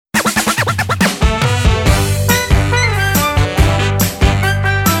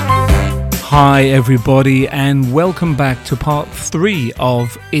Hi everybody, and welcome back to part 3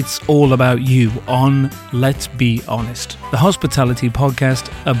 of It's All About You on Let's Be Honest, the hospitality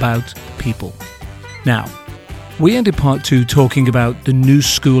podcast about people. Now, we ended part 2 talking about the new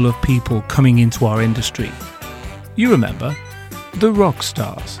school of people coming into our industry. You remember, the rock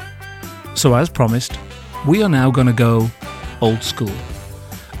stars. So as promised, we are now going to go old school.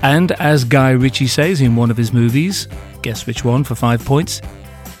 And as Guy Ritchie says in one of his movies, guess which one for 5 points?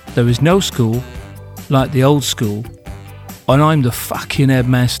 There is no school like the old school, and I'm the fucking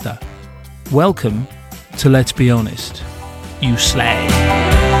headmaster. Welcome to Let's Be Honest, you slag.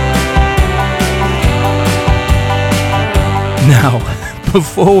 Now,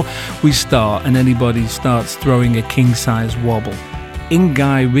 before we start and anybody starts throwing a king-size wobble, in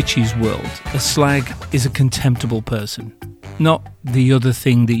Guy Ritchie's world, a slag is a contemptible person, not the other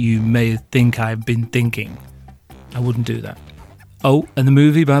thing that you may think I've been thinking. I wouldn't do that. Oh, and the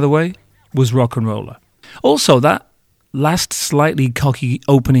movie, by the way, was Rock and Roller. Also, that last slightly cocky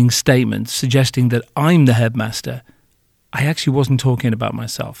opening statement suggesting that I'm the headmaster, I actually wasn't talking about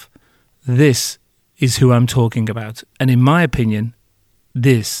myself. This is who I'm talking about, and in my opinion,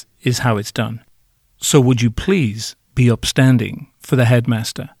 this is how it's done. So would you please be upstanding for the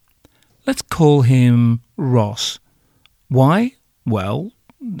headmaster? Let's call him Ross. Why? Well,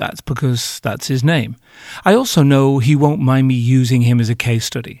 that's because that's his name. I also know he won't mind me using him as a case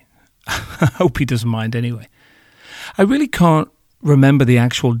study. I hope he doesn't mind anyway. I really can't remember the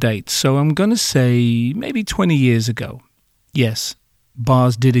actual date, so I'm going to say maybe 20 years ago. Yes,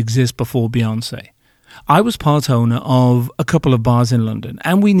 bars did exist before Beyonce. I was part owner of a couple of bars in London,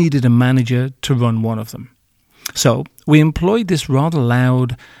 and we needed a manager to run one of them. So we employed this rather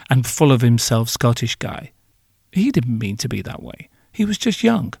loud and full of himself Scottish guy. He didn't mean to be that way. He was just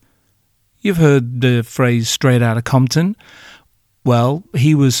young. You've heard the phrase straight out of Compton. Well,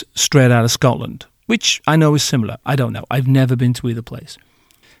 he was straight out of Scotland, which I know is similar. I don't know. I've never been to either place.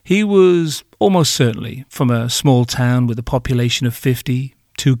 He was almost certainly from a small town with a population of 50,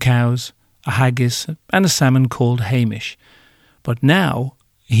 2 cows, a haggis, and a salmon called Hamish. But now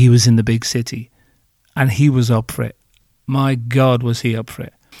he was in the big city, and he was up for it. My God, was he up for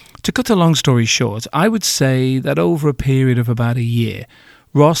it. To cut a long story short, I would say that over a period of about a year,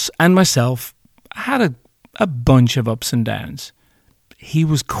 Ross and myself had a bunch of ups and downs. He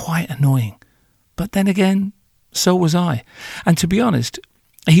was quite annoying, but then again, so was I. And to be honest,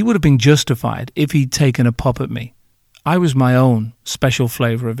 he would have been justified if he'd taken a pop at me. I was my own special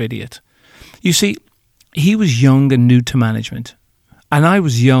flavour of idiot. You see, he was young and new to management, and I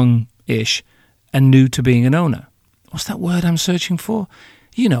was young-ish and new to being an owner. What's that word I'm searching for?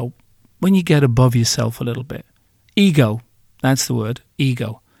 You know, when you get above yourself a little bit. Ego, that's the word,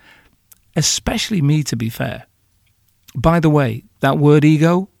 ego. Especially me, to be fair. By the way, that word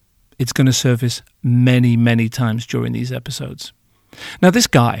ego, it's going to surface many, many times during these episodes. Now, this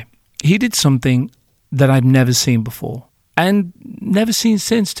guy, he did something that I've never seen before, and never seen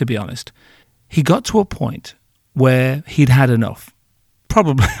since, to be honest. He got to a point where he'd had enough.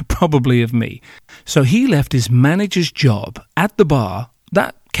 Probably of me. So he left his manager's job at the bar.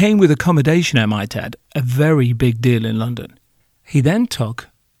 That came with accommodation, I might add, a very big deal in London. He then took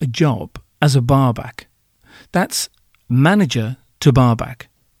a job as a barback. That's manager to barback.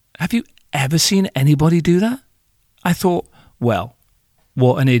 Have you ever seen anybody do that? I thought, well,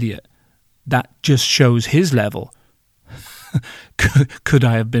 what an idiot. That just shows his level. Could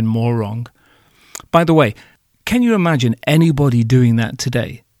I have been more wrong? By the way, can you imagine anybody doing that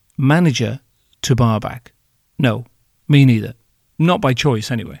today? Manager to barback? No, me neither. Not by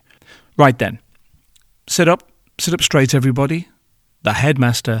choice, anyway. Right then. Sit up straight, everybody. The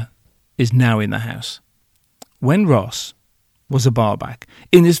headmaster is now in the house. When Ross was a barback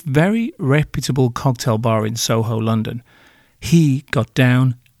in this very reputable cocktail bar in Soho, London, he got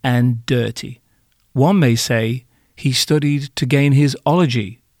down and dirty. One may say he studied to gain his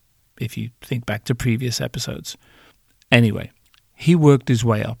ology, if you think back to previous episodes. Anyway, he worked his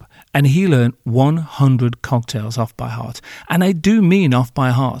way up, and he learned 100 cocktails off by heart. And I do mean off by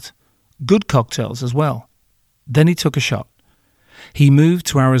heart. Good cocktails as well. Then he took a shot. He moved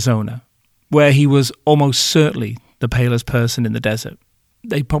to Arizona, where he was almost certainly the palest person in the desert.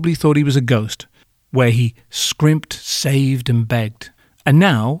 They probably thought he was a ghost, where he scrimped, saved, and begged. And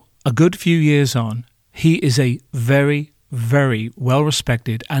now, a good few years on, he is a very, very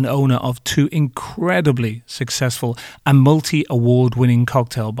well-respected and owner of 2 incredibly successful and multi-award-winning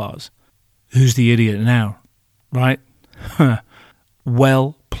cocktail bars. Who's the idiot now, right?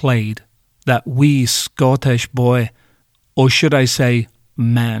 Well played, that wee Scottish boy, or should I say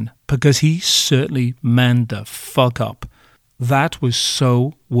man, because he certainly manned the fuck up. That was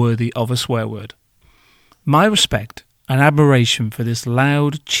so worthy of a swear word. My respect and admiration for this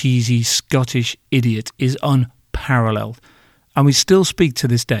loud, cheesy Scottish idiot is unparalleled, and we still speak to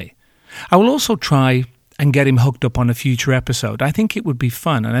this day. I will also try and get him hooked up on a future episode. I think it would be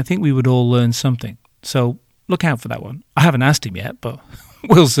fun, and I think we would all learn something. So look out for that one. I haven't asked him yet, but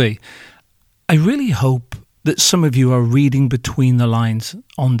we'll see. I really hope that some of you are reading between the lines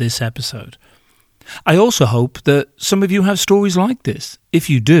on this episode. I also hope that some of you have stories like this. If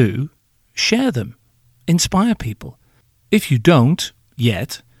you do, share them. Inspire people. If you don't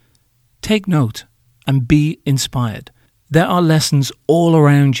yet, take note and be inspired. There are lessons all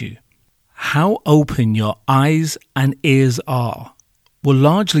around you. How open your eyes and ears are will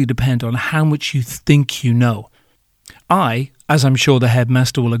largely depend on how much you think you know. As I'm sure the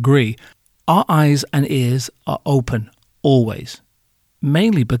headmaster will agree, our eyes and ears are open always,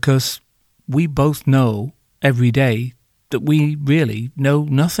 mainly because we both know every day that we really know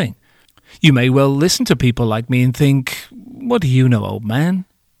nothing. You may well listen to people like me and think, what do you know, old man?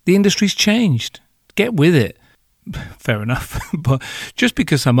 The industry's changed. Get with it. Fair enough. But just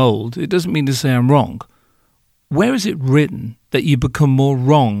because I'm old, it doesn't mean to say I'm wrong. Where is it written that you become more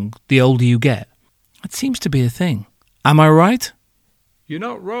wrong the older you get? It seems to be a thing. Am I right? You're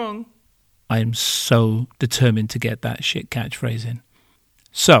not wrong. I am so determined to get that shit catchphrase in.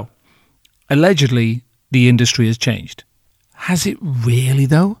 So, allegedly, the industry has changed. Has it really,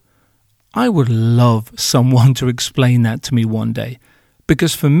 though? I would love someone to explain that to me one day.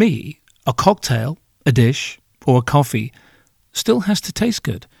 Because for me, a cocktail, a dish, or a coffee still has to taste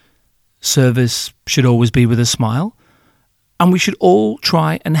good. Service should always be with a smile. And we should all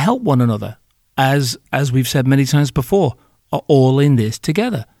try and help one another. As we've said many times before, are all in this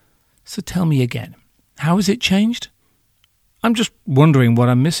together. So tell me again, how has it changed? I'm just wondering what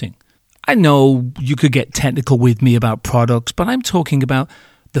I'm missing. I know you could get technical with me about products, but I'm talking about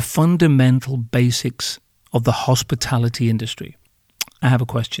the fundamental basics of the hospitality industry. I have a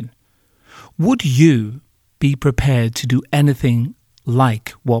question. Would you be prepared to do anything like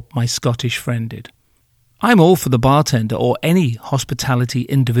what my Scottish friend did? I'm all for the bartender or any hospitality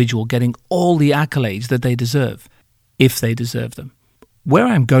individual getting all the accolades that they deserve, if they deserve them. Where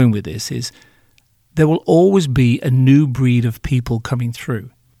I'm going with this is there will always be a new breed of people coming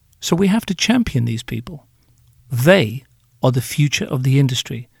through. So we have to champion these people. They are the future of the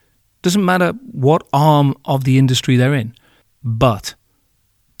industry. Doesn't matter what arm of the industry they're in, but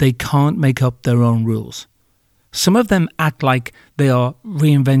they can't make up their own rules. Some of them act like they are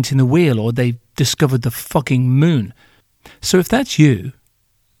reinventing the wheel or they've discovered the fucking moon. So if that's you,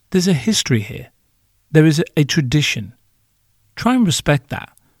 there's a history here. There is a tradition. Try and respect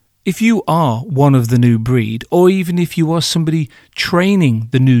that. If you are one of the new breed, or even if you are somebody training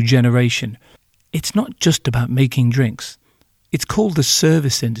the new generation, it's not just about making drinks. It's called the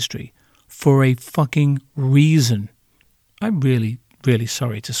service industry for a fucking reason. I'm really, really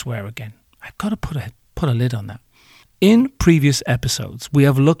sorry to swear again. I've got to put a lid on that. In previous episodes, we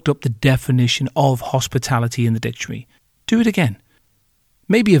have looked up the definition of hospitality in the dictionary. Do it again.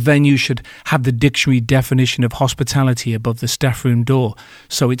 Maybe a venue should have the dictionary definition of hospitality above the staff room door,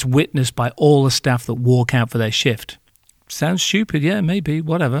 so it's witnessed by all the staff that walk out for their shift. Sounds stupid, yeah, maybe,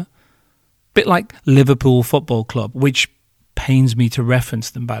 whatever. Bit like Liverpool Football Club, which pains me to reference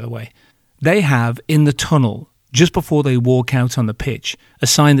them, by the way. They have, in the tunnel, just before they walk out on the pitch, a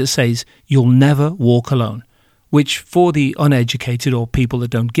sign that says, "You'll never walk alone," which, for the uneducated or people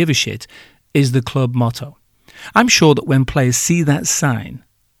that don't give a shit, is the club motto. I'm sure that when players see that sign,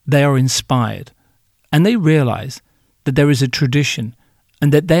 they are inspired and they realise that there is a tradition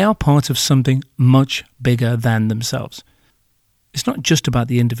and that they are part of something much bigger than themselves. It's not just about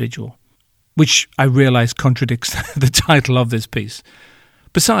the individual, which I realise contradicts the title of this piece.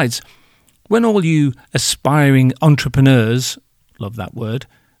 Besides, when all you aspiring entrepreneurs, love that word,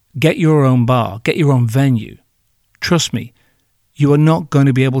 get your own bar, get your own venue, trust me, you are not going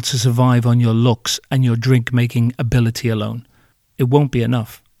to be able to survive on your looks and your drink-making ability alone. It won't be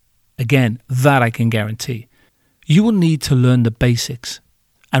enough. Again, that I can guarantee. You will need to learn the basics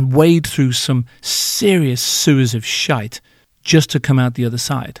and wade through some serious sewers of shite just to come out the other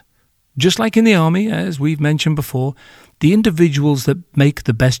side. Just like in the army, as we've mentioned before, the individuals that make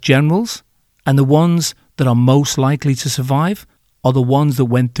the best generals and the ones that are most likely to survive are the ones that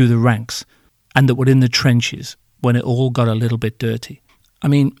went through the ranks and that were in the trenches when it all got a little bit dirty. I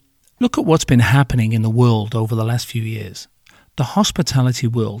mean, look at what's been happening in the world over the last few years. The hospitality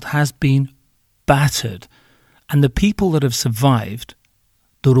world has been battered, and the people that have survived,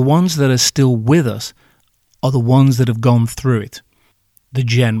 the ones that are still with us, are the ones that have gone through it. The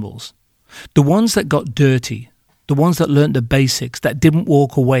generals. The ones that got dirty, The ones that learnt the basics, that didn't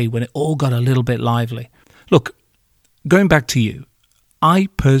walk away when it all got a little bit lively. Look, going back to you, I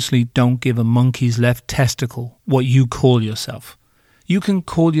personally don't give a monkey's left testicle what you call yourself. You can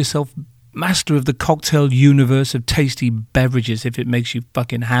call yourself master of the cocktail universe of tasty beverages if it makes you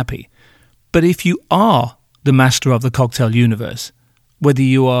fucking happy. But if you are the master of the cocktail universe, whether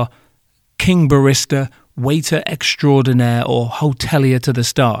you are king barista, waiter extraordinaire, or hotelier to the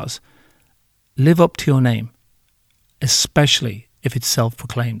stars, live up to your name, especially if it's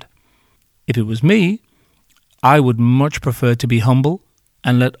self-proclaimed. If it was me, I would much prefer to be humble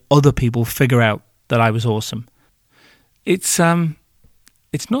and let other people figure out that I was awesome. It's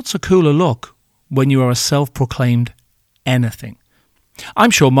not so cool a look when you are a self-proclaimed anything.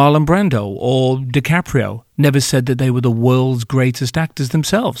 I'm sure Marlon Brando or DiCaprio never said that they were the world's greatest actors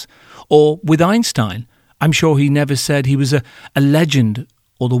themselves. Or with Einstein, I'm sure he never said he was a legend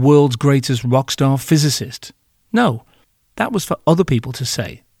or the world's greatest rock star physicist. No, that was for other people to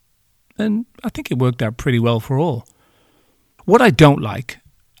say. And I think it worked out pretty well for all. What I don't like,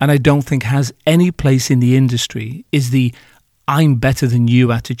 and I don't think has any place in the industry, is the I'm better than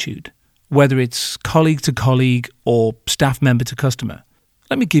you attitude, whether it's colleague to colleague or staff member to customer.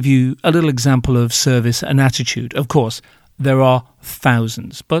 Let me give you a little example of service and attitude. Of course, there are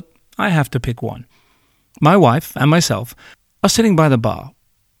thousands, but I have to pick one. My wife and myself are sitting by the bar.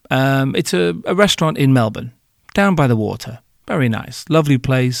 It's a restaurant in Melbourne, down by the water. Very nice, lovely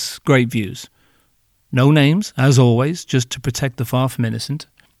place, great views. No names, as always, just to protect the far from innocent.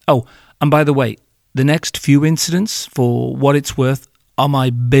 Oh, and by the way, the next few incidents, for what it's worth, are my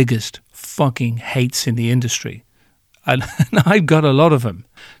biggest fucking hates in the industry. And I've got a lot of them.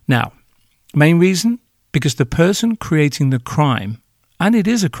 Now, main reason? Because the person creating the crime, and it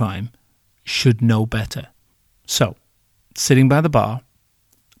is a crime, should know better. So, sitting by the bar,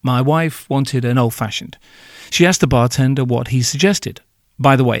 my wife wanted an old-fashioned. She asked the bartender what he suggested.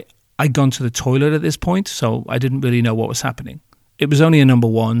 By the way, I'd gone to the toilet at this point, so I didn't really know what was happening. It was only a number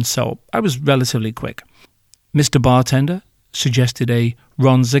one, so I was relatively quick. Mr. Bartender suggested a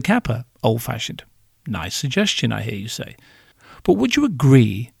Ron Zacapa old-fashioned. Nice suggestion, I hear you say. But would you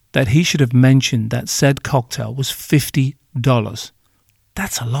agree that he should have mentioned that said cocktail was $50?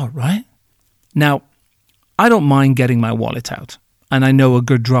 That's a lot, right? Now, I don't mind getting my wallet out, and I know a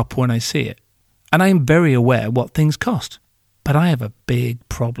good drop when I see it. And I am very aware what things cost. But I have a big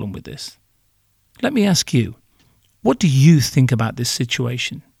problem with this. Let me ask you, what do you think about this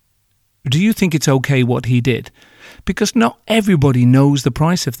situation? Do you think it's okay what he did? Because not everybody knows the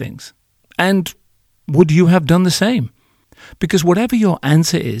price of things. And would you have done the same? Because whatever your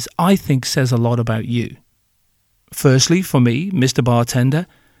answer is, I think says a lot about you. Firstly, for me, Mr. Bartender,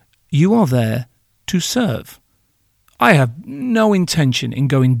 you are there to serve. I have no intention in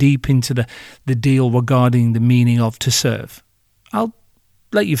going deep into the deal regarding the meaning of to serve. I'll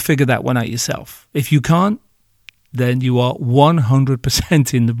let you figure that one out yourself. If you can't, then you are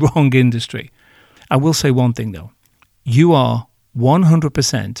 100% in the wrong industry. I will say one thing though. You are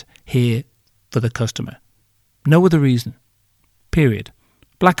 100% here for the customer. No other reason. Period.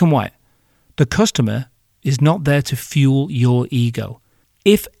 Black and white. The customer is not there to fuel your ego.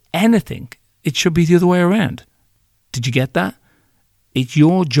 If anything, it should be the other way around. Did you get that? It's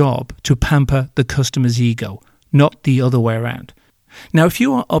your job to pamper the customer's ego, not the other way around. Now, if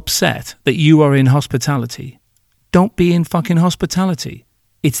you are upset that you are in hospitality, don't be in fucking hospitality.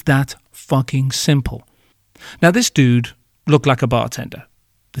 It's that fucking simple. Now, this dude looked like a bartender.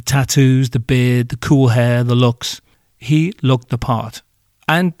 The tattoos, the beard, the cool hair, the looks. He looked the part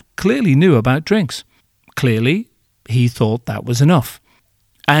and clearly knew about drinks. Clearly, he thought that was enough.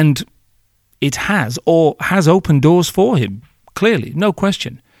 And it has opened doors for him. Clearly, no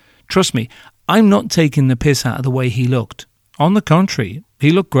question. Trust me, I'm not taking the piss out of the way he looked. On the contrary,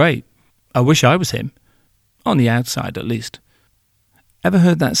 he looked great. I wish I was him. On the outside, at least. Ever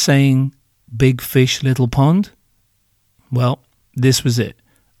heard that saying, big fish, little pond? Well, this was it.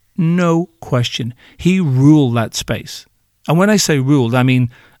 No question. He ruled that space. And when I say ruled, I mean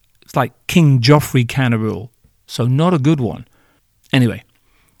it's like King Joffrey kind of rule. So not a good one. Anyway,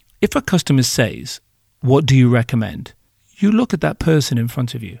 if a customer says, what do you recommend? You look at that person in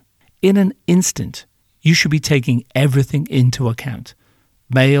front of you. In an instant, you should be taking everything into account.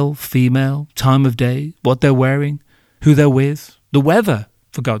 Male, female, time of day, what they're wearing, who they're with, the weather,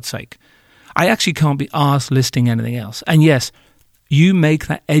 for God's sake. I actually can't be arsed listing anything else. And yes, you make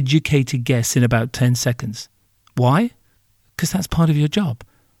that educated guess in about 10 seconds. Why? Because that's part of your job.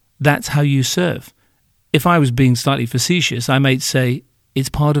 That's how you serve. If I was being slightly facetious, I might say it's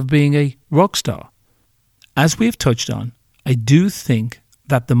part of being a rock star. As we have touched on, I do think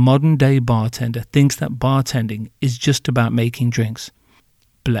that the modern day bartender thinks that bartending is just about making drinks.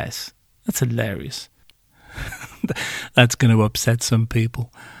 Bless. That's hilarious. That's going to upset some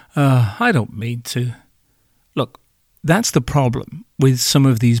people. I don't mean to. Look, that's the problem with some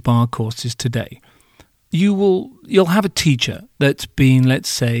of these bar courses today. You'll have a teacher that's been, let's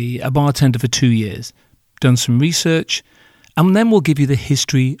say, a bartender for 2 years, done some research, and then we'll give you the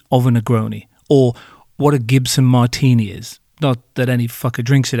history of a Negroni or what a Gibson Martini is. Not that any fucker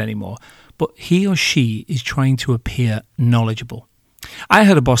drinks it anymore, but he or she is trying to appear knowledgeable. I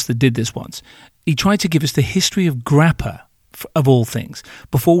had a boss that did this once. He tried to give us the history of grappa, of all things,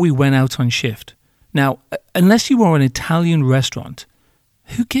 before we went out on shift. Now, unless you are an Italian restaurant,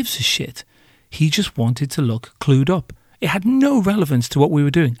 who gives a shit? He just wanted to look clued up. It had no relevance to what we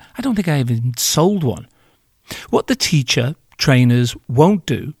were doing. I don't think I even sold one. What the teacher, trainers won't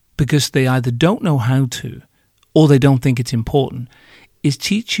do, because they either don't know how to or they don't think it's important, is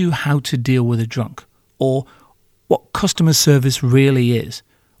teach you how to deal with a drunk or what customer service really is.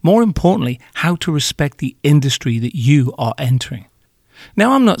 More importantly, how to respect the industry that you are entering.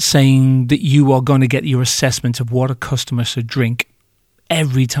 Now, I'm not saying that you are going to get your assessment of what a customer should drink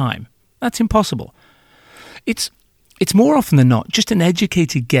every time. That's impossible. It's more often than not just an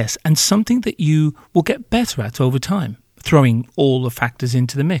educated guess and something that you will get better at over time, throwing all the factors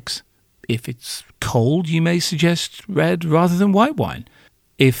into the mix. If it's cold, you may suggest red rather than white wine.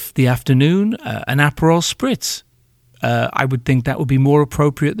 If the afternoon, an Aperol Spritz. I would think that would be more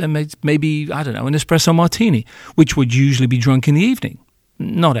appropriate than maybe, I don't know, an espresso martini, which would usually be drunk in the evening.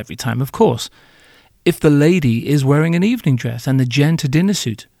 Not every time, of course. If the lady is wearing an evening dress and the gent a dinner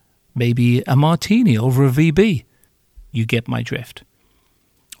suit, maybe a martini over a VB. You get my drift.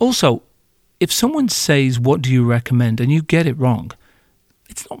 Also, if someone says, "What do you recommend?" and you get it wrong,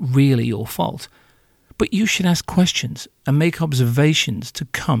 it's not really your fault. But you should ask questions and make observations to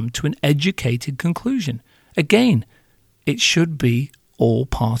come to an educated conclusion. Again, it should be all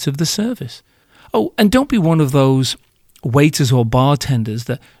part of the service. Oh, and don't be one of those waiters or bartenders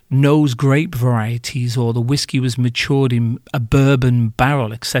that knows grape varieties or the whiskey was matured in a bourbon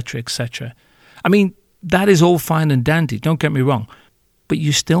barrel, etc., etc. I mean, that is all fine and dandy, don't get me wrong, but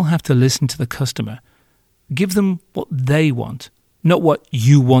you still have to listen to the customer. Give them what they want, not what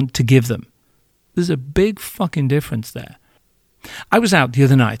you want to give them. There's a big fucking difference there. I was out the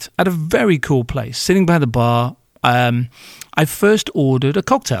other night at a very cool place, sitting by the bar. I first ordered a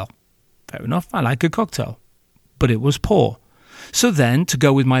cocktail. Fair enough, I like a cocktail. But it was poor. So then, to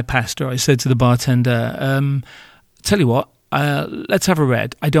go with my pasta, I said to the bartender, tell you what, let's have a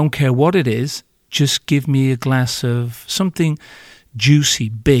red. I don't care what it is. Just give me a glass of something juicy,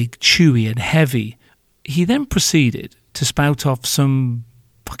 big, chewy and heavy. He then proceeded to spout off some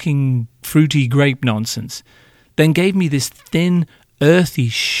fucking fruity grape nonsense. Then gave me this thin, earthy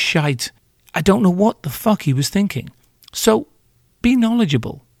shite. I don't know what the fuck he was thinking. So, be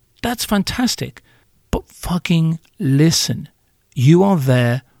knowledgeable. That's fantastic. But fucking listen. You are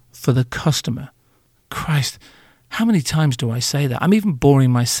there for the customer. Christ, how many times do I say that? I'm even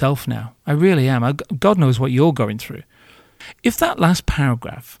boring myself now. I really am. God knows what you're going through. If that last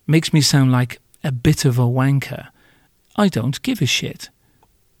paragraph makes me sound like a bit of a wanker, I don't give a shit.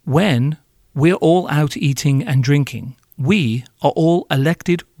 When we're all out eating and drinking, we are all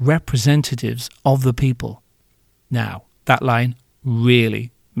elected representatives of the people. Now, that line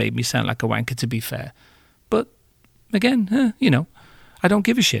really made me sound like a wanker, to be fair. But again, I don't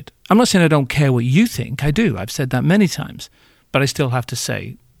give a shit. I'm not saying I don't care what you think. I do. I've said that many times. But I still have to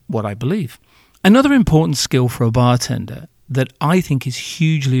say what I believe. Another important skill for a bartender that I think is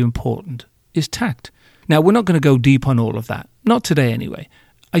hugely important is tact. Now, we're not going to go deep on all of that. Not today, anyway.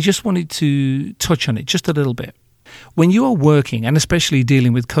 I just wanted to touch on it just a little bit. When you are working, and especially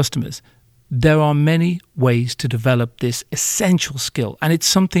dealing with customers, there are many ways to develop this essential skill, and it's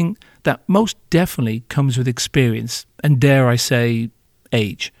something that most definitely comes with experience, and dare I say,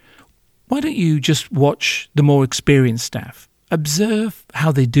 age. Why don't you just watch the more experienced staff, observe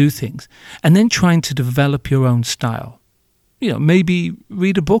how they do things, and then trying to develop your own style? Maybe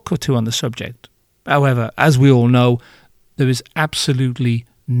read a book or two on the subject. However, as we all know, there is absolutely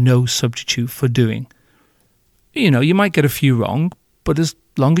no substitute for doing. You might get a few wrong, but as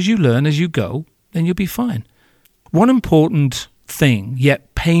long as you learn as you go, then you'll be fine. One important thing,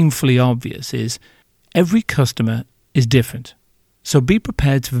 yet painfully obvious, is every customer is different. So be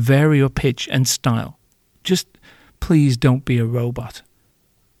prepared to vary your pitch and style. Just please don't be a robot.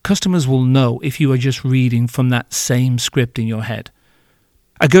 Customers will know if you are just reading from that same script in your head.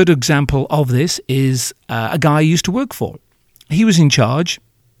 A good example of this is a guy I used to work for. He was in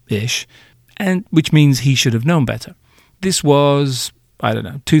charge-ish, and which means he should have known better. This was I don't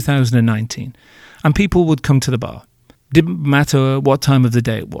know, 2019, and people would come to the bar. Didn't matter what time of the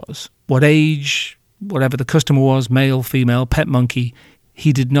day it was, what age, whatever the customer was, male, female, pet monkey,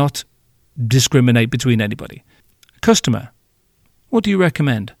 he did not discriminate between anybody. Customer, what do you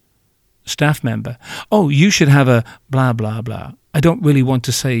recommend? Staff member, oh, you should have a blah, blah, blah. I don't really want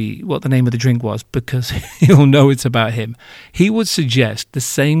to say what the name of the drink was because he'll know it's about him. He would suggest the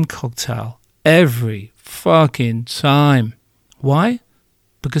same cocktail every fucking time. Why?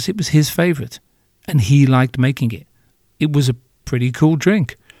 Because it was his favourite and he liked making it. It was a pretty cool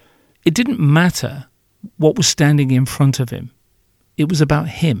drink. It didn't matter what was standing in front of him. It was about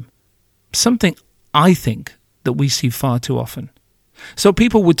him. Something I think that we see far too often. So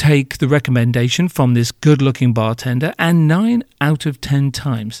people would take the recommendation from this good-looking bartender, and 9 out of 10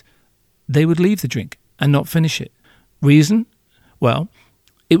 times they would leave the drink and not finish it. Reason? Well,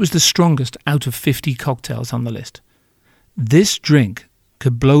 it was the strongest out of 50 cocktails on the list. This drink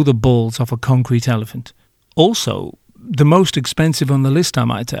could blow the balls off a concrete elephant. Also, the most expensive on the list, I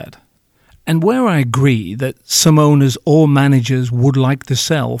might add. And where I agree that some owners or managers would like to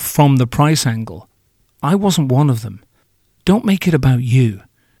sell from the price angle, I wasn't one of them. Don't make it about you.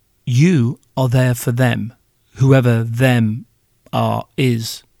 You are there for them, whoever them are,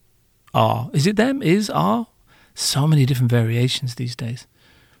 is. Is it them, is, are? So many different variations these days.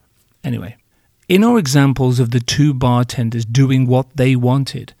 Anyway, in our examples of the 2 bartenders doing what they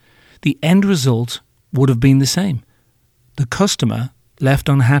wanted, the end result would have been the same. The customer left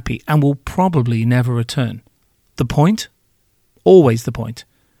unhappy and will probably never return. The point? Always the point.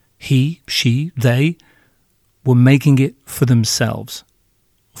 He, she, they were making it for themselves,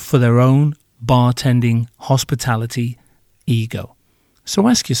 for their own bartending, hospitality, ego. So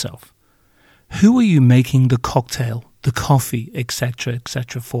ask yourself, who are you making the cocktail, the coffee, etc.,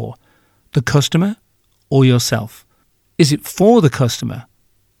 for? The customer or yourself? Is it for the customer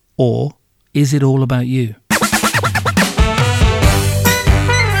or is it all about you?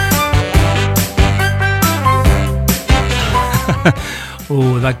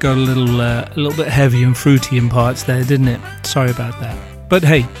 Oh, that got a little bit heavy and fruity in parts there, didn't it? Sorry about that. But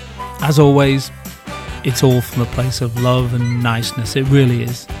hey, as always, it's all from a place of love and niceness. It really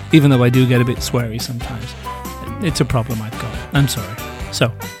is. Even though I do get a bit sweary sometimes. It's a problem I've got. I'm sorry.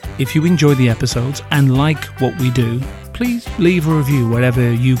 So, if you enjoy the episodes and like what we do, please leave a review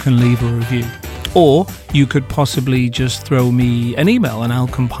wherever you can leave a review. Or you could possibly just throw me an email and I'll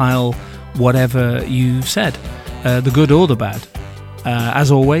compile whatever you said, the good or the bad. As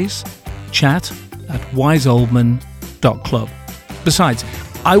always, chat@wiseoldman.club. Besides,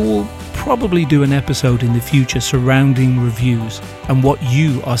 I will probably do an episode in the future surrounding reviews and what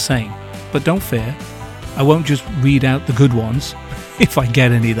you are saying. But don't fear, I won't just read out the good ones, if I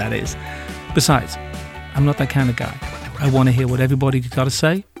get any, that is. Besides, I'm not that kind of guy. I want to hear what everybody's got to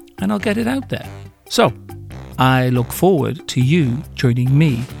say, and I'll get it out there. So, I look forward to you joining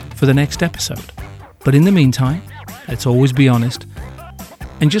me for the next episode. But in the meantime, let's always be honest.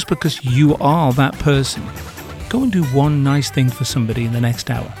 And just because you are that person, go and do one nice thing for somebody in the next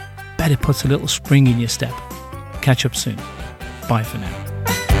hour. Bet it puts a little spring in your step. Catch up soon. Bye for now.